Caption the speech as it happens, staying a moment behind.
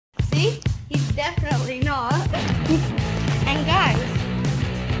See? He's definitely not. And guys,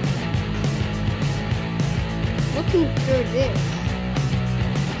 looking through this.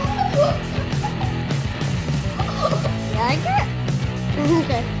 Like it?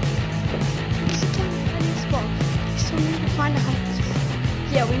 Okay. Sit down in this spot. We still need to find a hiding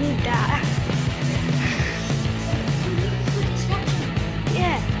spot. Yeah, we need that.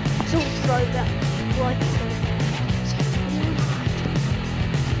 Yeah. So we'll throw that like so.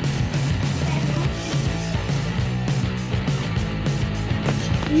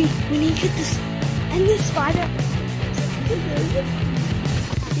 We need to get this and this spider.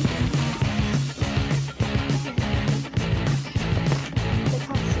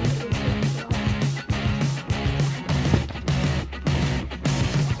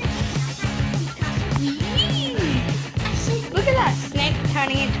 Look at that snake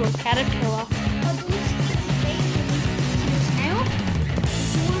turning into a caterpillar.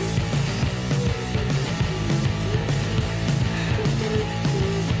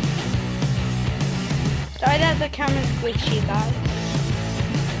 Sorry that the camera's glitchy, guys.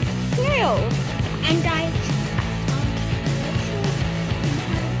 Snail! And guys,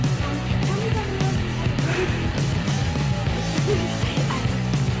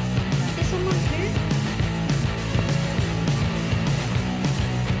 is someone here?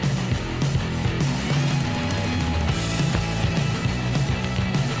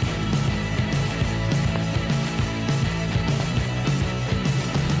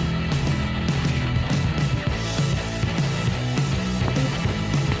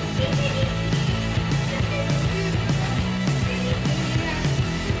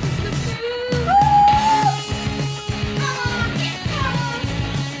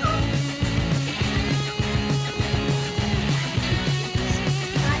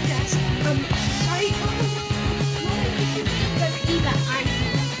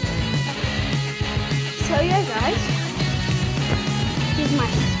 So yeah, guys, here's my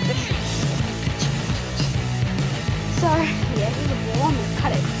special. So yeah, here's a ball. I'm gonna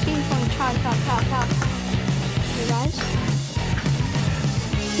cut it. He's gonna try. You guys,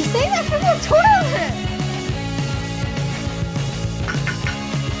 he's saying that from the toilet.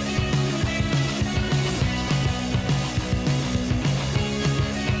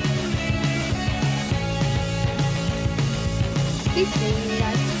 He's saying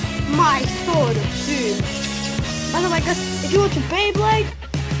that my sword of doom. By the way, guys, if you want to Beyblade,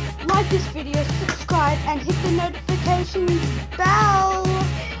 like this video, subscribe, and hit the notification bell.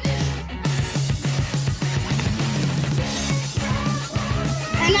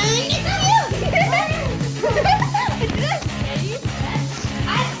 And I need you.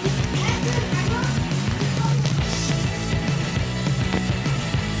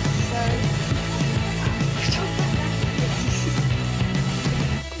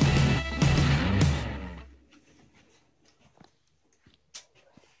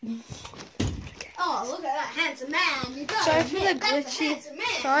 Oh, look at that handsome man. You gotta Sorry for the admit, that's a glitchy. handsome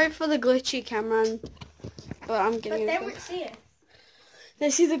man. Sorry for the glitchy camera, but I'm getting But they it. won't see it. They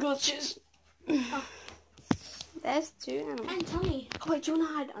see the glitches. There's two animals. And Tommy, Oh wait, do you want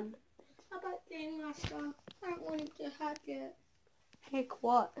to hide under? how about Game Master? I don't want him to hack it. Heck,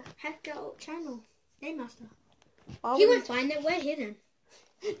 what? Hack our channel. Game Master. Why He would would find that we're hidden.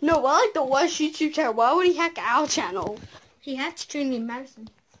 No, we're like the worst YouTube channel. Why would he hack our channel? He hacked Trinity Madison.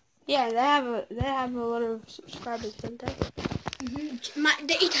 Yeah, they have a lot of subscribers, don't they?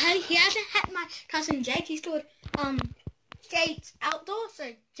 He hasn't hacked my cousin Jake. He's called Jake's Outdoor.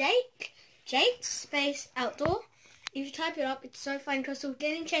 So Jake space Outdoor. If you type it up, it's so funny because we're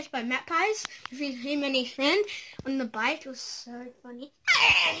getting chased by magpies with him and his friend on the bike. It was so funny.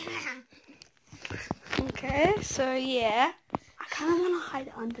 Okay, so yeah, I kind of want to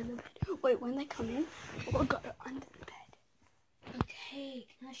hide under the bed. Wait, when they come in, we'll go under the bed. Okay,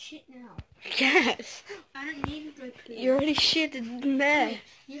 now shit now. Yes. I don't need to go pee. You already shit in there.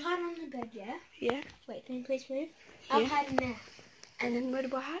 You hide on the bed, yeah? Yeah. Wait, can you please move? I'll Yeah. hide in there. And then where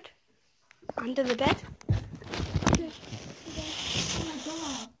do I hide? Under the bed? Oh my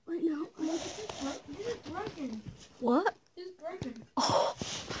god. Wait, no. This is broken. What? This is broken. Oh.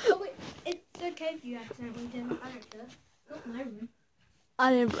 Oh wait, it's okay if you accidentally did it. I don't care. Not my room.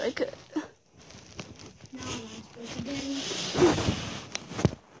 I didn't break it. Now I'm supposed to be.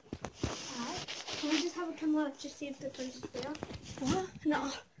 Alright. Can we just have a come look just see if the place is there? What?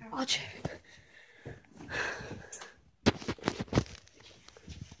 No. I'll check.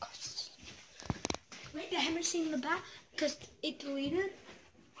 Wait, I haven't seen the back because it deleted.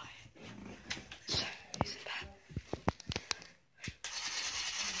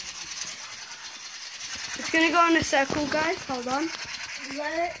 It's gonna go in a circle, guys. Hold on.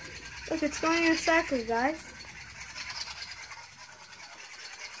 Let it. Look, it's going in a circle, guys.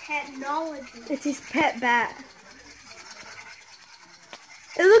 Technology. It's his pet bat.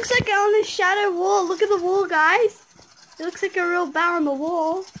 It looks like on a shadow wall. Look at the wall, guys. It looks like a real bat on the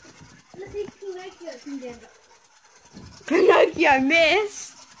wall. Let's see Pinocchio can do it. Pinocchio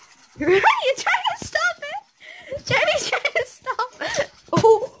missed. You're trying to stop it. Jamie's trying to stop it.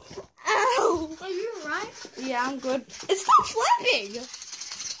 Oh, ow. Are you alright? Yeah, I'm good. It's still flapping.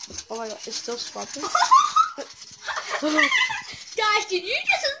 Oh my god, it's still flapping. Guys, did you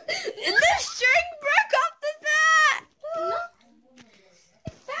just... The string broke off the bat.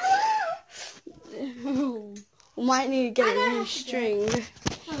 It fell out. We might need to get I a know new how to do string. No,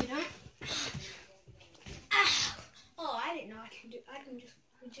 we don't. Ah. Oh, I didn't know I can just...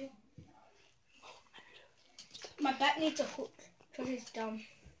 My bat needs a hook because it's dumb.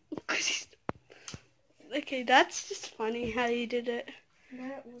 Okay, that's just funny how you did it. No,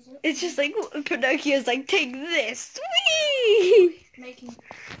 it wasn't. It's just like Pinocchio's like, take this. Whee! Making...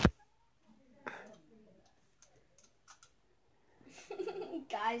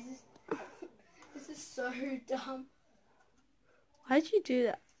 Guys, this is so dumb. Why'd you do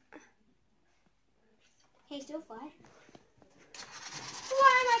that? Can you still fly?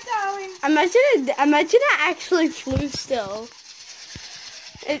 Where am I going? Imagine it actually flew still.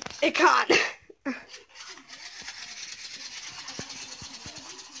 It can't.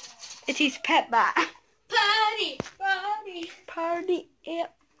 It's his pet bat. Party! Party,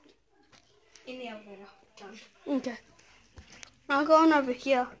 yep. In the elevator. Done. Okay. I'll go on over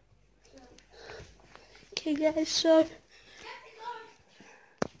here. Okay, guys, so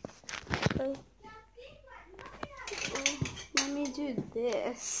let me do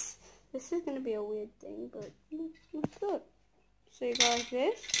this. This is going to be a weird thing, but let's do it. So you go like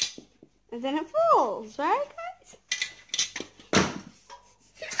this, and then it falls, right, guys?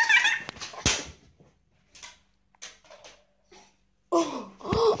 Oh,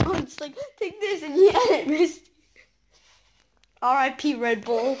 it's like, take this, and yeah, it missed. R.I.P. Red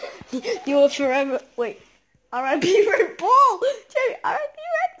Bull. You will forever, wait. R.I.P. Red Bull. Jerry, R.I.P.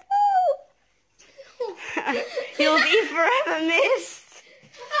 Red Bull. He'll be forever missed.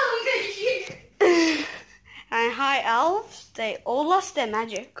 Oh, shit. And high elves, they all lost their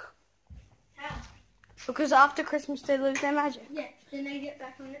magic. How? Because after Christmas they lose their magic. Yeah, then they get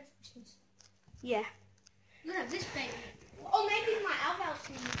back on next Christmas. Yeah. Look at this baby. Oh, maybe my elf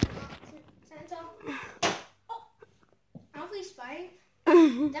can Santa. Oh, Alfie's spying.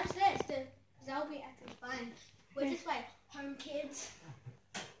 That's this. They'll be acting fine. We're just like home kids.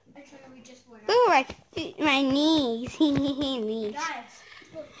 Actually, we just went out. Ooh, I fit my knees. Knees. Guys,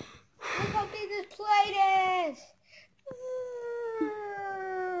 look how big this plate is.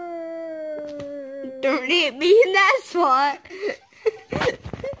 Don't hit me in that spot.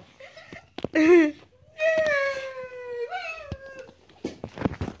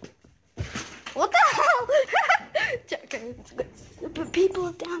 What the hell? Okay, but people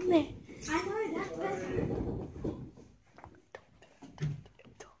are down there. I know, that's better.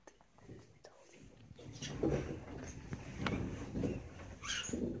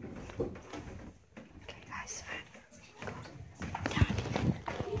 Okay, guys.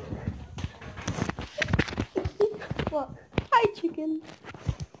 What? Hi, chicken.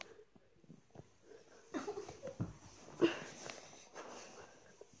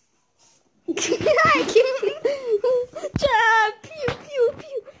 Jump! Pew, pew,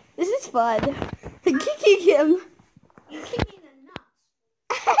 pew. This is fun. Kicking him. You kicked me in the nuts.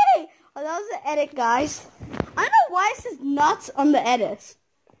 Hey! Oh, that was the edit, guys. I don't know why it says nuts on the edits.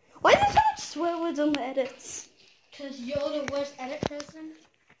 Why is there so much swear words on the edits? Because you're the worst edit person.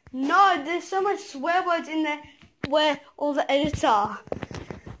 No, there's so much swear words in there where all the edits are.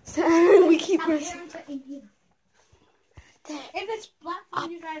 So we keep Our pressing. parents are in here. If it's black for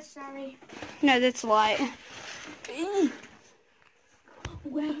you guys, sorry. No, that's white.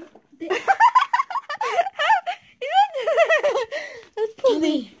 Well, That's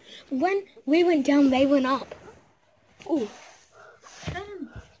probably. when we went down, they went up. Ooh.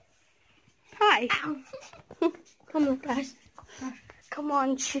 Hi. Come on, guys. Come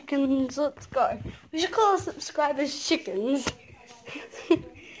on, chickens, let's go. We should call our subscribers chickens.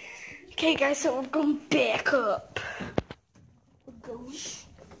 Okay, guys, so we're going back up. We're going.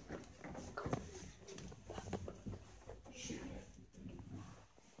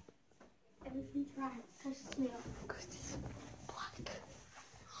 Everything's right. Because it's me. Because it's black.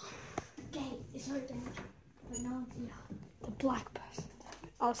 Gate is open. But no one's here. The black person.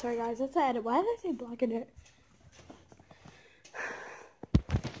 Oh, sorry, guys, that's the edit. Why did I say black in it?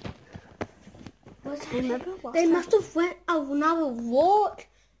 What's I remember last They time- must have went another walk.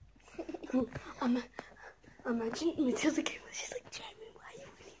 Imagine Matilda came and she's like, Jamie, why are you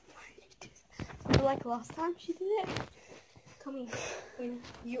winning my ages? Remember like last time she did it? Tommy, when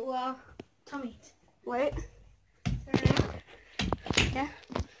you are Tommy. Wait. Yeah.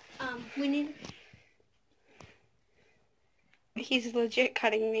 We need. He's legit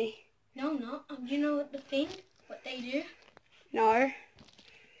cutting me. No, not. You know what what they do? No.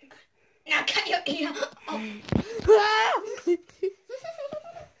 Now cut your ear. Oh.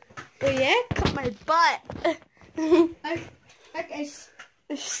 Oh yeah, cut my butt. Okay.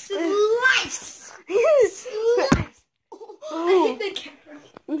 Slice. Slice. Oh, I hit the camera.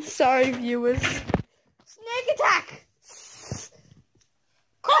 I'm sorry, viewers. Snake attack.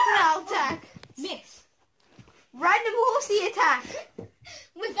 Crocodile attack. Miss. Random horsey attack.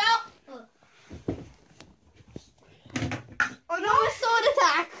 Without. Oh no, a sword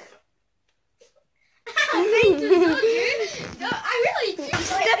attack. Ow, thank you, dude. No, I really do.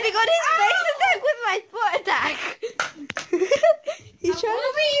 Stepping on his face attack with my foot attack. What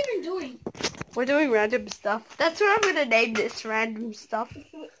are we even doing? We're doing random stuff. That's what I'm gonna name this, random stuff.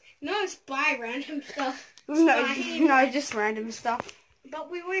 No, it's by random stuff. No, just random stuff. But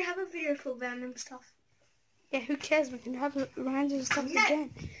we already have a video for random stuff. Yeah, who cares? We can have random stuff No.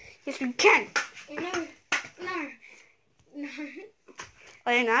 again. Yes, we can. No.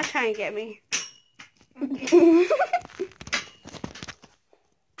 Oh, you're not trying to get me. Okay.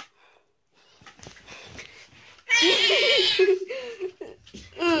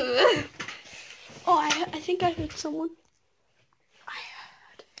 Oh, I think I heard someone.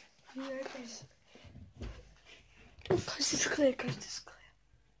 You heard this. Oh, coast is clear, coast is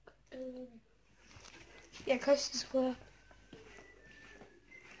clear. Yeah, coast is clear.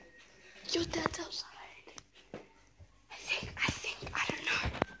 Your dad's outside. I don't know.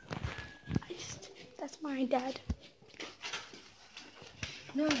 That's my dad.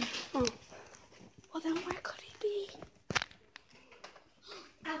 No. Oh. Well, then where could he be?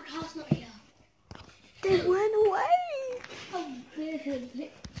 Our car's not here. They went away.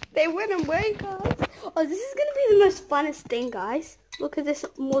 They went away, guys. Oh, this is gonna be the most funnest thing, guys. Look at this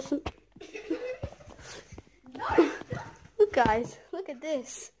awesome. Look, guys. Look at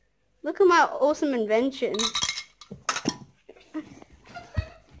this. Look at my awesome invention.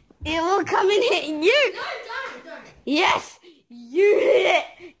 It will come and hit you. No, don't. Yes, you hit it.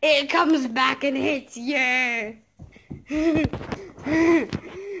 It comes back and hits you.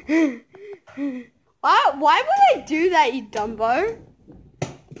 Why would I do that, you Dumbo?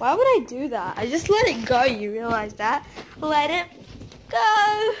 Why would I do that? I just let it go, you realize that? Let it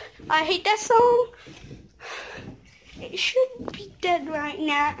go. I hate that song. It should be dead right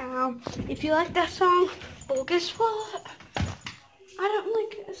now. If you like that song, well, guess what? I don't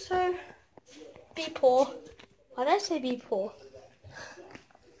like it, so be poor. Why did I say be poor?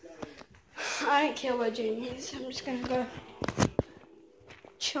 I don't care what Jamie is. I'm just gonna go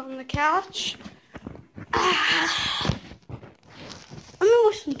chill on the couch. I'm gonna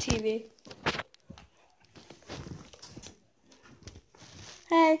watch some TV.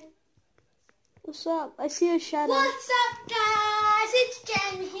 Hey, what's up? I see a shadow. What's up, guys? It's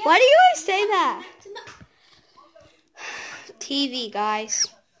Jen here. Why do you always say that? TV, guys.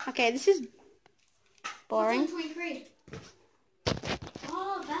 Okay, this is boring. That's on 23.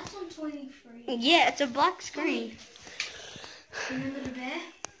 Oh, that's on 23. Yeah, it's a black screen. Remember the bear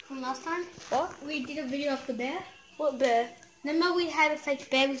from last time? What? We did a video of the bear. What bear? Remember we had a fake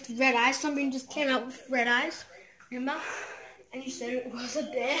bear with red eyes? Somebody just came out with red eyes. Remember? And you said it was a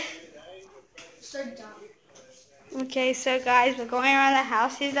bear. So dumb. Okay, so guys, we're going around the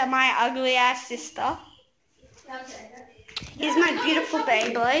house. Here's my ugly ass sister. Okay. Here's my beautiful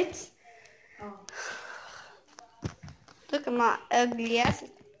Beyblades. Oh. Look at my ugly ass.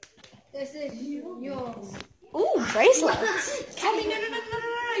 This is yours. Ooh, bracelets. Tommy, no.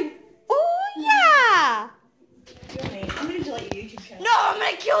 Oh yeah. I'm going to delete your YouTube channel. No, I'm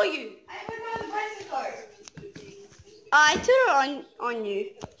gonna kill you. I don't know where the bracelet goes. I threw it on you.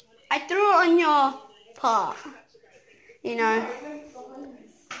 I threw it on your part. You know. No,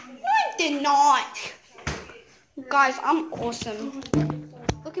 I did not. Guys, I'm awesome.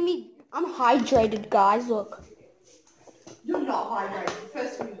 Look at me. I'm hydrated, guys. Look. You're not hydrated.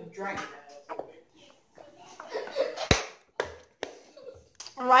 First thing you drank.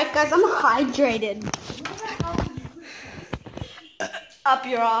 Alright, guys, I'm hydrated. Up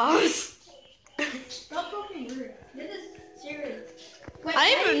your ass. Stop talking rude. This is serious. Wait,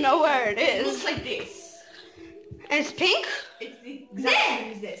 I don't even know where it It looks is. like this. And it's pink? It's the exact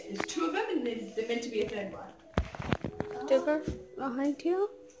same as this. There's two of them and there's meant to be a third one. Digger behind you.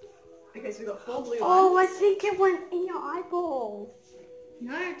 Okay, so we've got 4 blue Oh, I ones. think it went in your eyeball.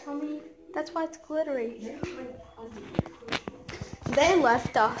 No, Tommy. That's why it's glittery. They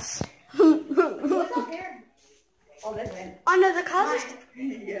left us. What's up there? Oh, they went. Oh no, the cars are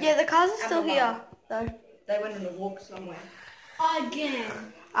Yeah. the cars are still here though. They went on a walk somewhere. Again.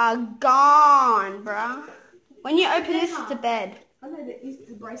 Are gone, bruh. When you open this, it's a bed. Oh no, is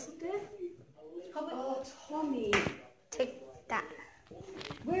the bracelet there? Oh, Tommy. Take that.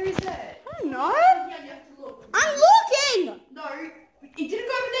 Where is it? I don't know. Yeah, you have to look. I'm looking. No, it didn't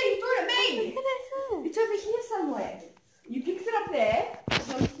go over there. You threw it at me. Look at It's over here somewhere. You picked it up there,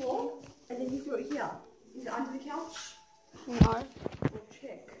 it's on the floor, and then you threw it here. Is it under the couch? No. I'll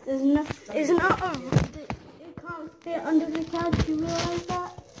check. There's no. It's not a. It can't fit under the couch. You realize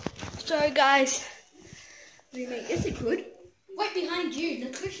that? Sorry, guys. What do you mean? Yes, it could. Wait, behind you. The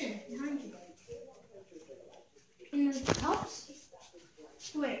cushion. Behind you. In the house?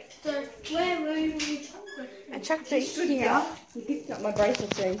 Wait, so where were you when you took it? I checked He it stood here. here. He picked up my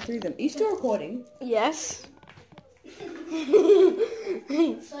bracelets and threw them. Are you still recording? Yes. So,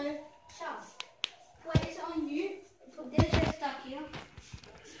 Charles, wait, is it on you? There's just stuck here.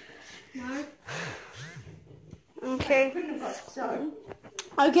 No. Okay. Couldn't have got so.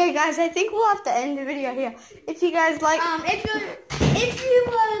 Okay, guys. I think we'll have to end the video here. If you guys like.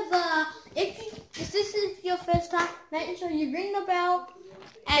 If this is your first time, make sure you ring the bell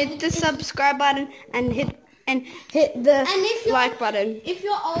Hit the subscribe button and hit the if you're- like button. if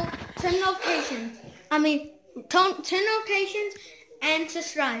you're old, turn notifications. Turn notifications and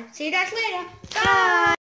subscribe. See you guys later. Bye.